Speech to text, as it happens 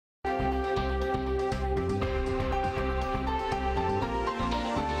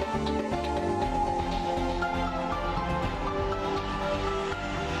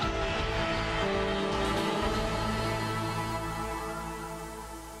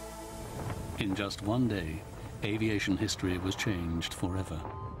In just one day, aviation history was changed forever.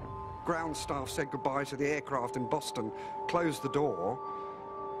 Ground staff said goodbye to the aircraft in Boston, closed the door,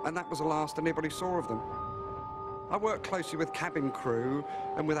 and that was the last anybody saw of them. I worked closely with cabin crew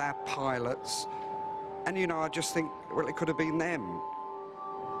and with our pilots, and you know, I just think, well, it could have been them.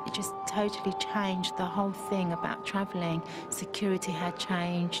 It just totally changed the whole thing about travelling. Security had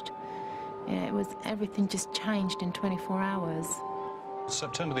changed. Yeah, it was, everything just changed in 24 hours.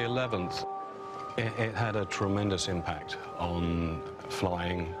 September the 11th, it had a tremendous impact on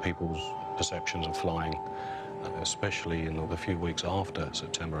flying, people's perceptions of flying, especially in the few weeks after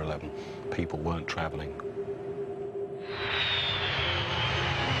September 11. People weren't travelling.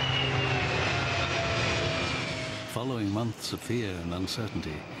 Following months of fear and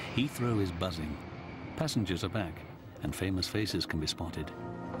uncertainty, Heathrow is buzzing. Passengers are back, and famous faces can be spotted.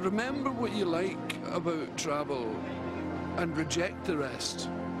 Remember what you like about travel and reject the rest.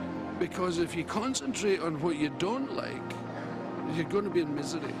 Because if you concentrate on what you don't like, you're going to be in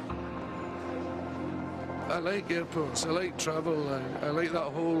misery. I like airports, I like travel, I like that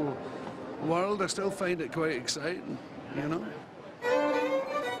whole world. I still find it quite exciting, you know?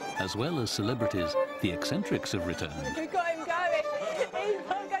 As well as celebrities, the eccentrics have returned. We got him going. He's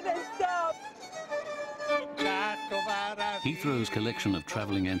not going to stop. Heathrow's collection of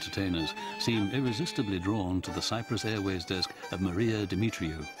travelling entertainers seem irresistibly drawn to the Cyprus Airways desk of Maria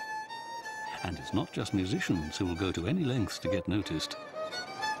Dimitriou. And it's not just musicians who will go to any lengths to get noticed.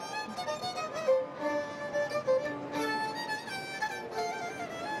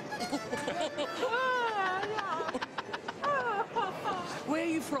 Where are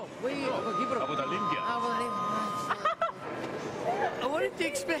you from? Where are you from? What did you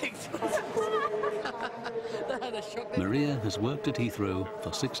expect? Maria has worked at Heathrow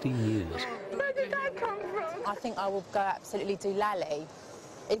for 16 years. Where did that come from? I think I will go absolutely do lally.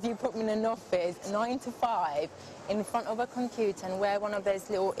 If you put me in an office, 9 to 5, in front of a computer and wear one of those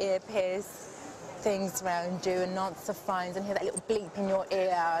little earpiece things around you and answer phones and hear that little bleep in your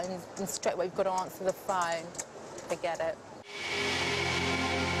ear and straight away you've got to answer the phone, forget it.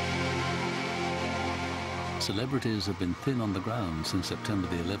 Celebrities have been thin on the ground since September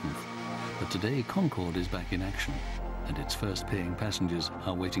the 11th, but today Concorde is back in action, and its first paying passengers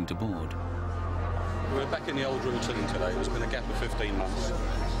are waiting to board. We're back in the old routine today. There's been a gap of 15 months.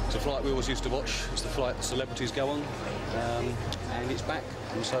 It's a flight we always used to watch. It's the flight the celebrities go on, and it's back.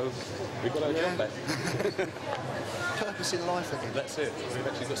 And so we've got our job back. Purpose in life again. That's it. We've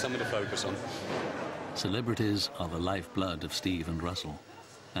actually got something to focus on. Celebrities are the lifeblood of Steve and Russell,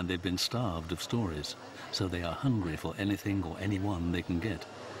 and they've been starved of stories, so they are hungry for anything or anyone they can get.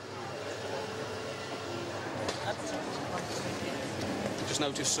 Just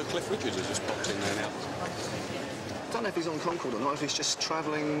noticed Sir Cliff Richards has just popped in there now. I don't know if he's on Concorde or not, if he's just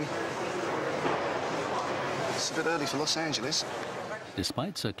travelling. It's a bit early for Los Angeles.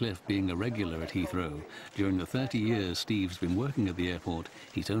 Despite Sir Cliff being a regular at Heathrow, during the 30 years Steve's been working at the airport,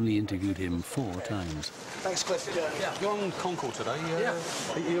 he's only interviewed him 4 times. Thanks, Cliff. Yeah. You're on Concorde today. Yeah.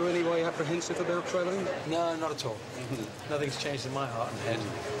 Are you in any way apprehensive about travelling? No, not at all. Nothing's changed in my heart and head.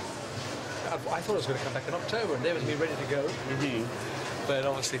 I thought I was going to come back in October and they would be ready to go. But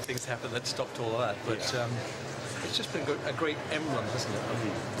obviously things happened that stopped all of that. But it's just been a great emblem, hasn't it,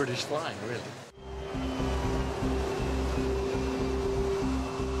 of British flying, really.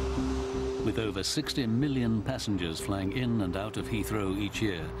 With over 60 million passengers flying in and out of Heathrow each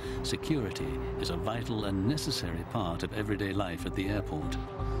year, security is a vital and necessary part of everyday life at the airport.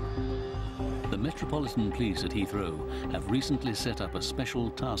 The Metropolitan Police at Heathrow have recently set up a special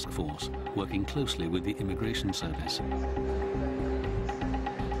task force working closely with the Immigration Service.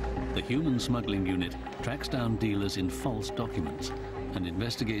 The Human Smuggling Unit tracks down dealers in false documents and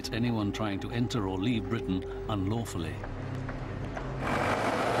investigates anyone trying to enter or leave Britain unlawfully.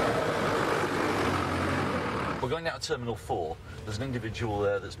 We're going out of Terminal 4. There's an individual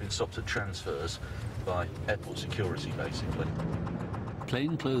there that's been stopped at transfers by airport security, basically.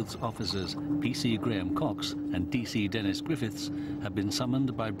 Plainclothes officers PC Graham Cox and DC Dennis Griffiths have been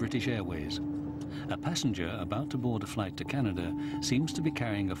summoned by British Airways. A passenger about to board a flight to Canada seems to be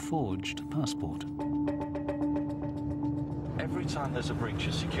carrying a forged passport. Every time there's a breach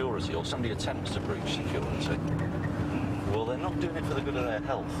of security or somebody attempts to breach security, well, they're not doing it for the good of their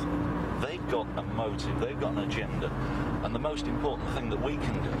health. They've got a motive, they've got an agenda, and the most important thing that we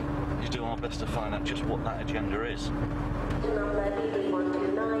can do is do our best to find out just what that agenda is. Number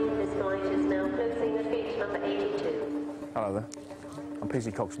DD129, this flight is now closing at gate number 82. Hello there. I'm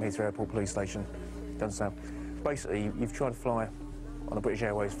PC Cox from Heathrow Airport Police Station. Dunstable. Basically, you've tried to fly on a British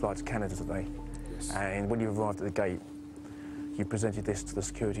Airways flight to Canada today. Yes. And when you arrived at the gate, you presented this to the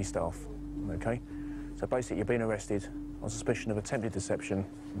security staff. okay? So basically you're being arrested on suspicion of attempted deception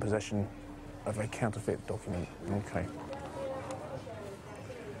and possession of a counterfeit document, okay?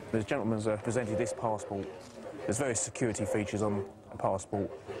 The gentleman's presented this passport. There's various security features on a passport.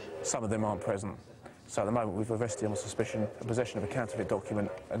 Some of them aren't present. So at the moment we've arrested him on suspicion of possession of a counterfeit document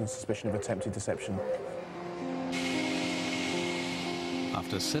and suspicion of attempted deception.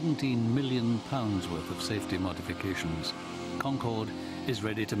 After £17 million worth of safety modifications, Concorde is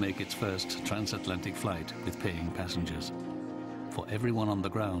ready to make its first transatlantic flight with paying passengers. For everyone on the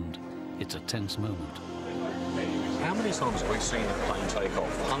ground, it's a tense moment. How many times have we seen a plane take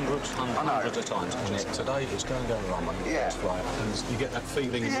off? Hundreds of times. And today it's going down the runway. Yeah. Right. And you get that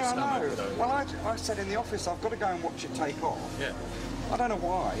feeling in your stomach. I know. Well, I said in the office, I've got to go and watch it take off. Yeah. I don't know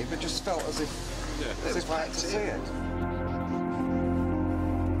why, but just felt as if I had to see it.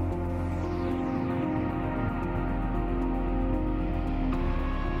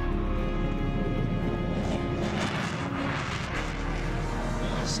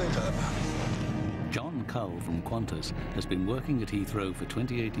 John Cull from Qantas has been working at Heathrow for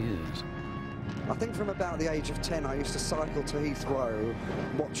 28 years. I think from about the age of 10 I used to cycle to Heathrow,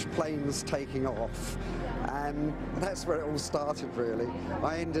 watch planes taking off, and that's where it all started really.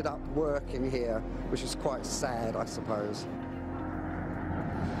 I ended up working here, which is quite sad, I suppose.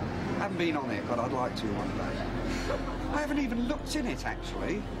 I haven't been on it, but I'd like to one day. I haven't even looked in it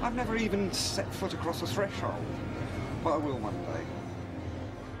actually. I've never even set foot across a threshold, but I will one day.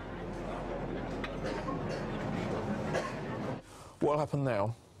 What'll happen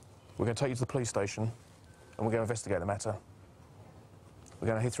now, we're going to take you to the police station and we're going to investigate the matter. We're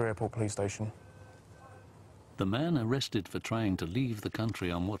going to Heathrow Airport Police Station. The man arrested for trying to leave the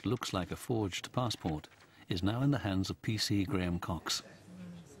country on what looks like a forged passport is now in the hands of PC Graham Cox.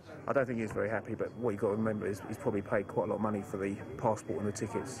 I don't think he's very happy, but what you've got to remember is he's probably paid quite a lot of money for the passport and the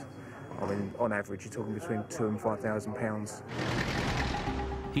tickets. I mean, on average, you're talking between £2,000 and £5,000.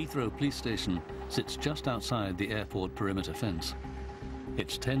 Heathrow Police Station sits just outside the airport perimeter fence.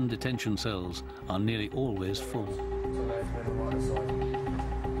 Its 10 detention cells are nearly always full.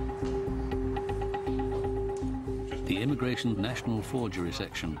 The Immigration National Forgery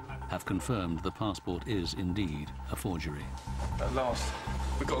Section have confirmed the passport is indeed a forgery. At last,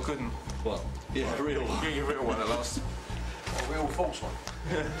 we got a good one. Well, yeah, a real one. Yeah, a real one at last. A real false one.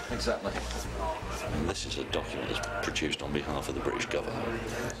 Exactly. And this is a document that's produced on behalf of the British government.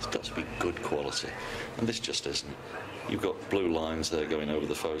 It's got to be good quality. And this just isn't. You've got blue lines there going over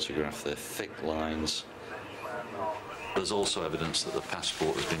the photograph. They're thick lines. There's also evidence that the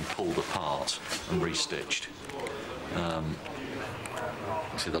passport has been pulled apart and restitched.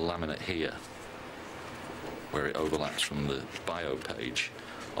 You see the laminate here, where it overlaps from the bio page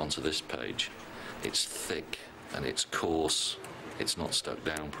onto this page. It's thick and it's coarse. It's not stuck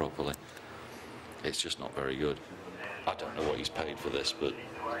down properly. It's just not very good. I don't know what he's paid for this, but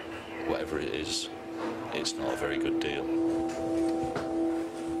whatever it is, it's not a very good deal.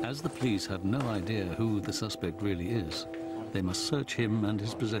 As the police have no idea who the suspect really is, they must search him and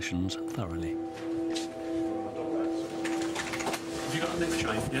his possessions thoroughly. Have you got a neck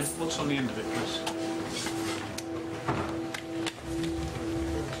chain? Yeah? What's on the end of it, please?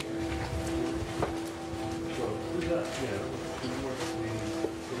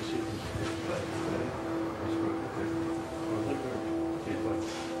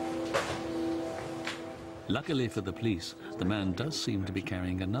 Luckily for the police, the man does seem to be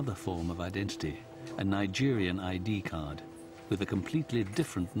carrying another form of identity, a Nigerian ID card, with a completely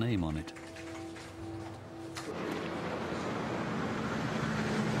different name on it.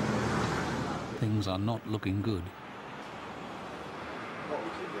 Things are not looking good.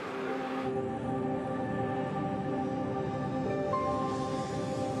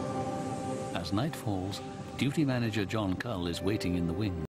 As night falls, duty manager John Cull is waiting in the wing.